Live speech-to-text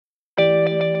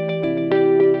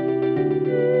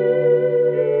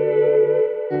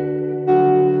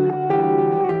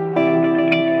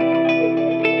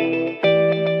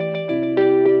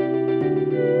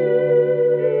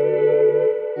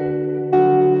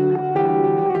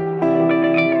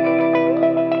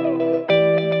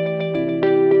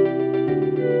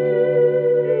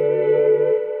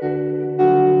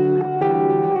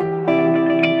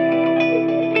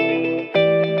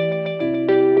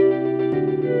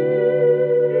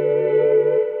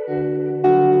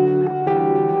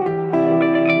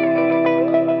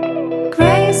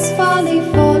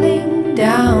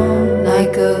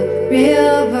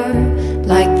river,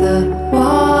 like the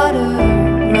water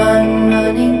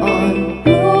running on,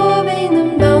 moving the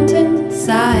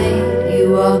mountainside. You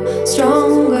are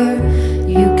stronger,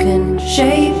 you can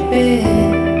shape it,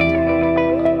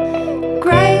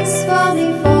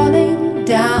 gracefully falling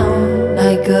down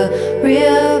like a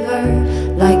river,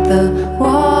 like the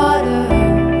water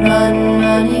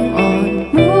running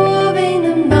on, moving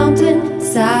the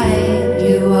mountainside.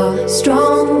 You are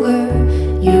stronger,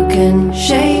 you can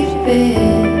shape it.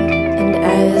 And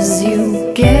as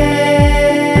you gave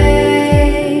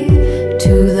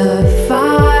to the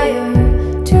fire,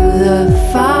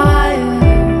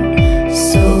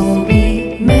 so be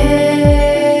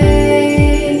made,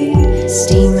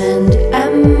 steam and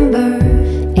ember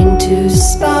into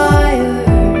spires,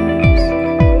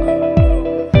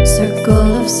 circle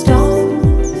of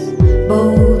stones,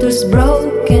 boulders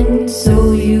broken,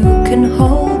 so you can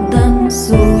hold them,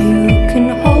 so you can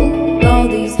hold all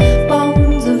these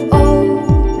bones of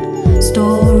old,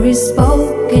 stories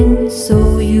spoken,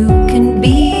 so you can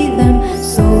be them,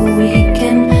 so we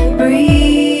can breathe.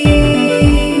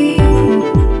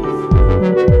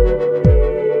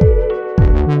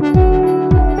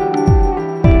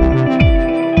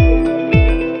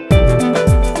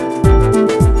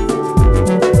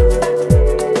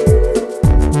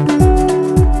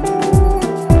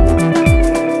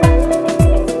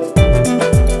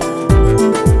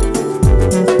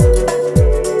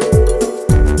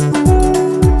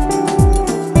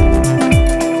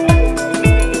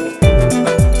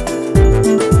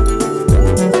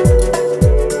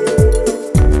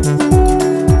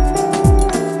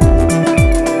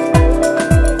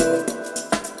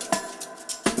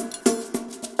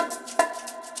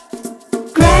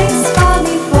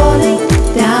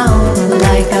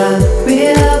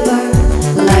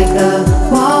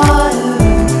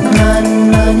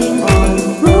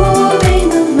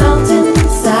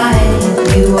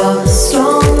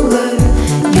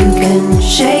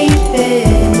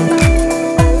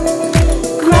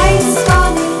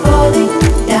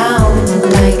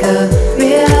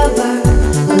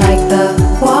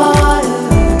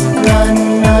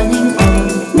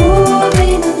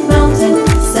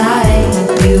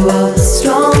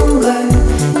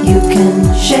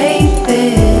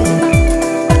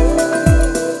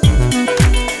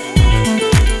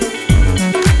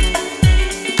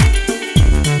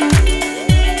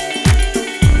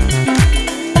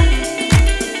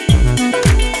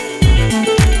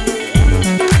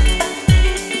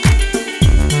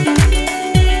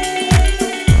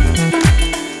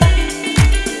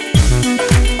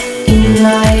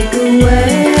 Like a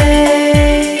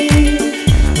wave,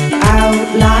 out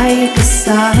like a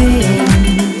sign,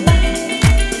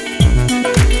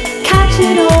 catch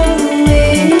it on the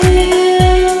wind,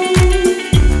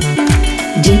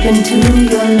 deep into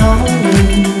your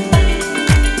longing,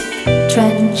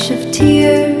 trench of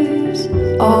tears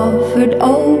offered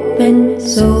open,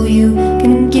 so you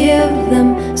can give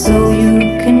them, so you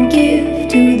can give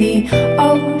to the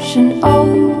ocean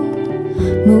old,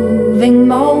 moving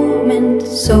moment,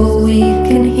 so we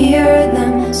can hear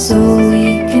them, so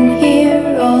we can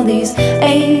hear all these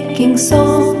aching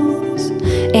songs,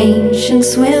 ancient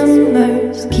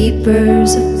swimmers,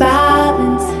 keepers of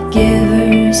balance,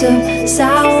 givers of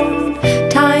sound.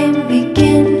 Time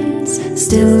begins,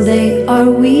 still they are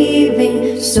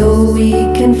weaving, so we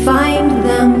can find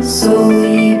them, so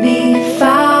we be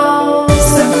found.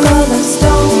 Circle of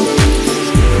stones,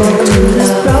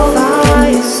 boulders broken,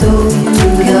 so you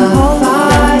can hold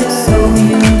fire, so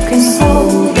you can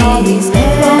hold all these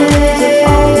bones of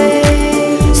old,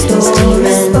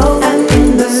 stories spoken,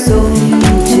 so you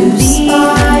to be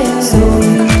fire, so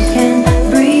you can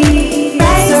breathe.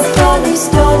 Circle of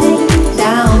stones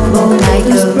down,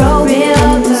 boulders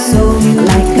broken, so you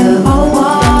like a whole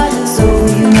water, so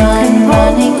you can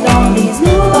running all these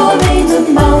bones of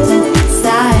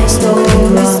mountainside,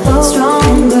 stories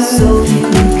stronger, so you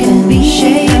can be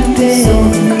shaped, so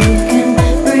you can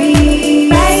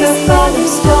breathe. Circle of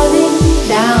stoning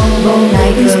down,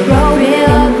 like a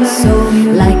broken, so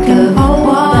you like a whole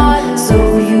water, so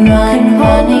you can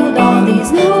running all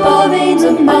these bones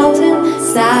of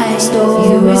mountainside,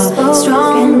 stories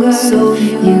stronger, so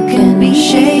you can be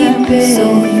shaped,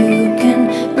 so